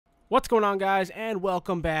What's going on, guys, and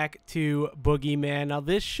welcome back to Boogeyman. Now,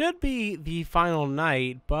 this should be the final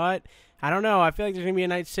night, but I don't know. I feel like there's going to be a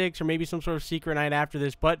night 6 or maybe some sort of secret night after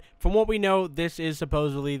this, but from what we know, this is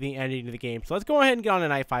supposedly the ending of the game. So let's go ahead and get on to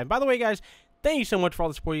night 5. By the way, guys, thank you so much for all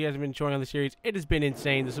the support you guys have been showing on the series. It has been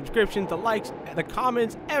insane. The subscriptions, the likes, the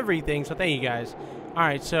comments, everything, so thank you guys.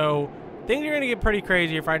 Alright, so things are going to get pretty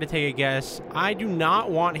crazy if I had to take a guess. I do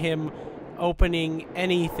not want him opening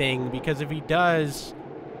anything, because if he does...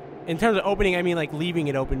 In terms of opening, I mean like leaving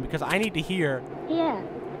it open, because I need to hear. Here,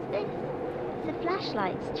 what's this? It's a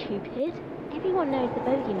flashlight, stupid. Everyone knows the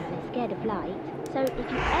Boogeyman is scared of light, so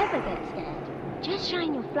if you ever get scared, just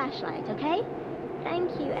shine your flashlight, okay?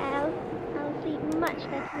 Thank you, Elle. I'll sleep much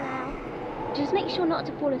better now. Just make sure not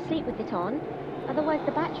to fall asleep with it on, otherwise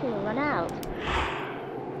the battery will run out.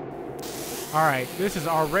 Alright, this is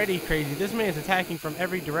already crazy. This man is attacking from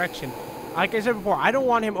every direction. Like I said before, I don't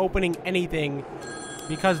want him opening anything,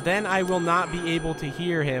 because then I will not be able to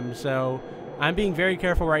hear him. So I'm being very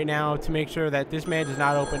careful right now to make sure that this man does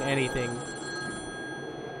not open anything.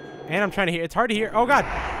 And I'm trying to hear. It's hard to hear. Oh god.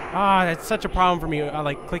 Ah, that's such a problem for me,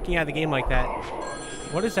 like clicking out of the game like that.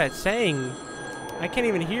 What is that saying? I can't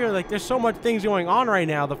even hear. Like, there's so much things going on right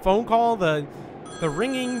now. The phone call, the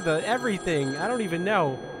ringing, the everything. I don't even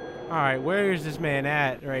know. Alright, where is this man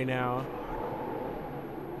at right now?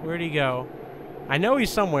 Where'd he go? I know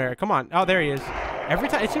he's somewhere. Come on. Oh, there he is. Every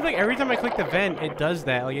time, it seems like every time I click the vent, it does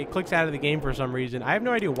that. Like, it clicks out of the game for some reason. I have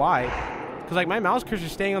no idea why. Because, like, my mouse cursor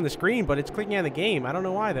is staying on the screen, but it's clicking out of the game. I don't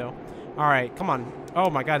know why, though. Alright, come on. Oh,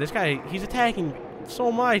 my God. This guy, he's attacking so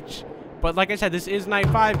much. But, like I said, this is night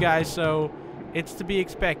 5, guys, so it's to be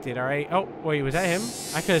expected, alright? Oh, wait, was that him?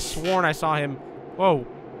 I could have sworn I saw him. Whoa.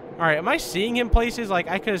 Alright, am I seeing him places? Like,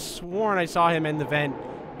 I could have sworn I saw him in the vent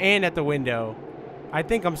and at the window. I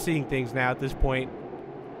think I'm seeing things now at this point.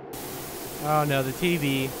 Oh no, the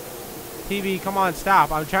TV. TV, come on,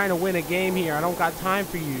 stop. I'm trying to win a game here. I don't got time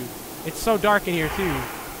for you. It's so dark in here, too.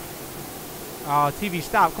 Oh, TV,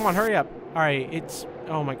 stop. Come on, hurry up. Alright, it's...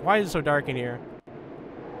 Oh my... Why is it so dark in here?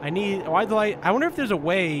 I need... Why the light... I wonder if there's a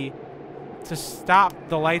way to stop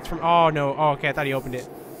the lights from... Oh, no. Oh, okay, I thought he opened it.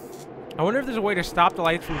 I wonder if there's a way to stop the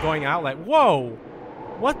lights from going out. Like, whoa!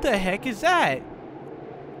 What the heck is that?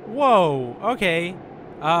 Whoa. Okay.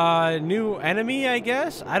 New enemy, I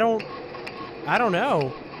guess? I don't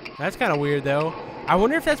know. That's kind of weird, though. I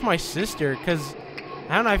wonder if that's my sister, because,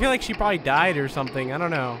 I don't know, I feel like she probably died or something. I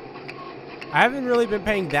don't know. I haven't really been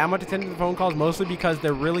paying that much attention to the phone calls, mostly because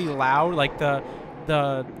they're really loud. Like, the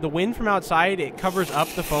wind from outside, it covers up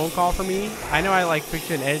the phone call for me. I know I, like,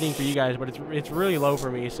 fixed it in editing for you guys, but it's really low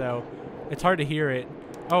for me, so it's hard to hear it.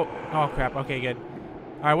 Oh, crap. Okay, good.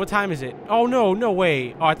 All right, what time is it? Oh, no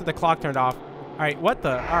way. Oh, I thought the clock turned off. Alright, what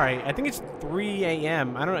the? Alright, I think it's 3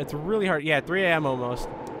 a.m. I don't know, it's really hard. Yeah, 3 a.m. almost.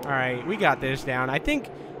 Alright, we got this down. I'm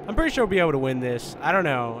pretty sure we'll be able to win this. I don't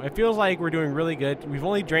know. It feels like we're doing really good. We've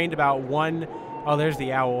only drained about one... Oh, there's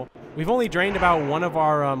the owl. We've only drained about one of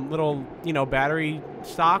our little, you know, battery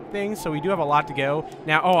stock things, so we do have a lot to go.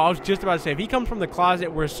 Now, oh, I was just about to say, if he comes from the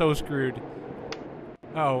closet, we're so screwed.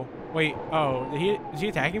 Oh, wait. Oh, is he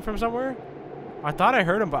attacking from somewhere? I thought I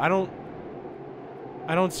heard him, but I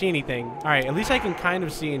don't see anything. Alright, at least I can kind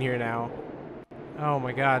of see in here now. Oh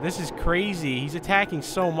my god, this is crazy. He's attacking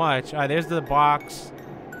so much. Alright, there's the box.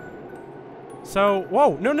 So,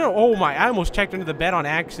 whoa, no. Oh my, I almost checked under the bed on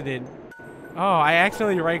accident. Oh, I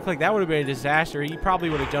accidentally right-clicked. That would have been a disaster. He probably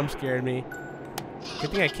would have jump-scared me. Good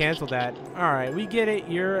thing I canceled that. Alright, we get it.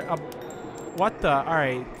 You're a... What the?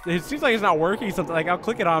 Alright. It seems like it's not working something. Like, I'll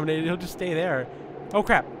click it on and he'll just stay there. Oh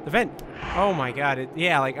crap, the vent. Oh my god,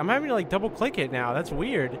 yeah, like I'm having to like double click it now. That's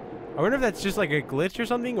weird. I wonder if that's just like a glitch or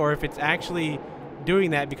something, or if it's actually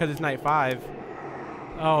doing that because it's night 5.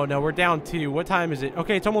 Oh no, we're down 2. What time is it?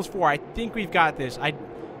 Okay, it's almost 4. I think we've got this. I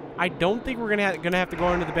don't think we're gonna have to go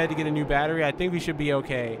under the bed to get a new battery. I think we should be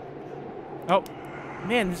okay. Oh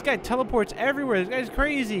man, this guy teleports everywhere. This guy's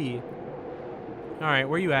crazy. Alright,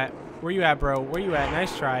 where you at? Where you at, bro? Where you at?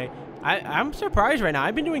 Nice try. I'm surprised right now.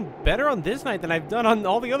 I've been doing better on this night than I've done on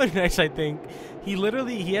all the other nights, I think. He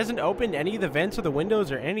hasn't opened any of the vents or the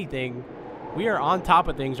windows or anything. We are on top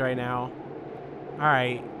of things right now.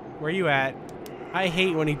 Alright, where you at? I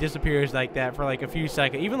hate when he disappears like that for like a few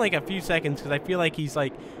seconds. Even like a few seconds, because I feel like he's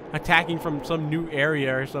like attacking from some new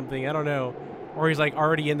area or something. I don't know. Or he's like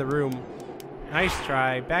already in the room. Nice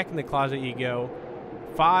try. Back in the closet you go.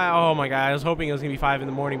 5. Oh my god, I was hoping it was going to be 5 in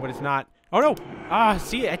the morning, but it's not. Oh no! Ah,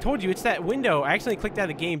 see, I told you, it's that window. I accidentally clicked out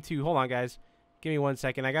of the game too. Hold on, guys. Give me 1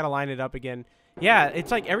 second. I gotta line it up again. Yeah,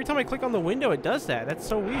 it's like every time I click on the window, it does that. That's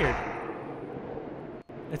so weird.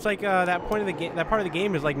 It's like that point of the game, that part of the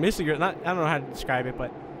game is like missing or not. I don't know how to describe it,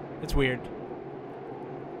 but It's weird.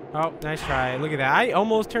 Oh, nice try. Look at that. I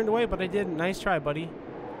almost turned away, but I didn't. Nice try, buddy.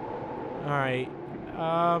 All right.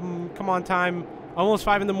 Come on, time. Almost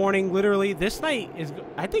 5 in the morning. Literally, this night is...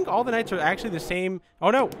 I think all the nights are actually the same.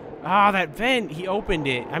 Oh, no. Ah, that vent. He opened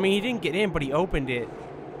it. I mean, he didn't get in, but he opened it.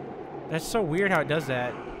 That's so weird how it does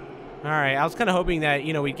that. All right. I was kind of hoping that,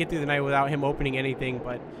 you know, we'd get through the night without him opening anything.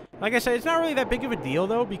 But like I said, it's not really that big of a deal,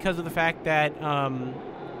 though, because of the fact that,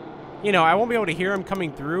 you know, I won't be able to hear him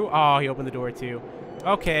coming through. Oh, he opened the door, too.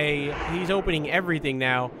 Okay. He's opening everything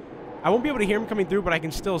now. I won't be able to hear him coming through, but I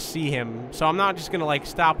can still see him. So I'm not just going to, like,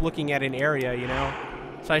 stop looking at an area, you know?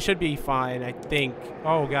 So I should be fine, I think.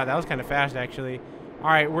 Oh, God, that was kind of fast, actually. All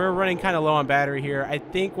right, we're running kind of low on battery here. I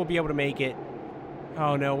think we'll be able to make it.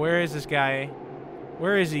 Oh, no, where is this guy?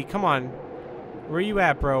 Where is he? Come on. Where you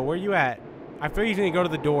at, bro? Where you at? I feel he's going to go to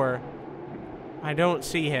the door. I don't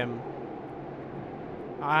see him.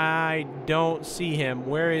 I don't see him.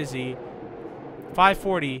 Where is he?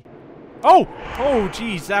 540. Oh! Oh,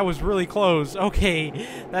 geez, that was really close. Okay,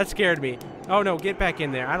 that scared me. Oh, no, get back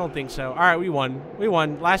in there. I don't think so. All right, we won. We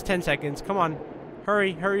won. Last 10 seconds. Come on.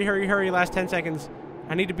 Hurry, hurry, hurry, hurry. Last 10 seconds.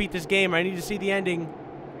 I need to beat this game. I need to see the ending.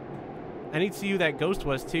 I need to see who that ghost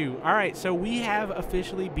was, too. All right, so we have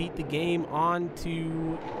officially beat the game on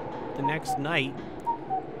to the next night.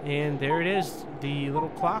 And there it is, the little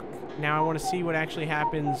clock. Now I want to see what actually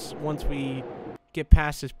happens once we get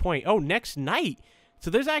past this point. Oh, next night. So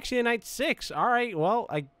there's actually a night 6. All right, well,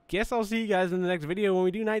 I guess I'll see you guys in the next video when we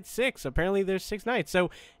do night 6. Apparently there's 6 nights. So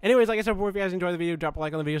anyways, like I said before, if you guys enjoyed the video, drop a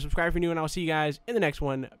like on the video, subscribe if you're new, and I'll see you guys in the next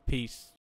one. Peace.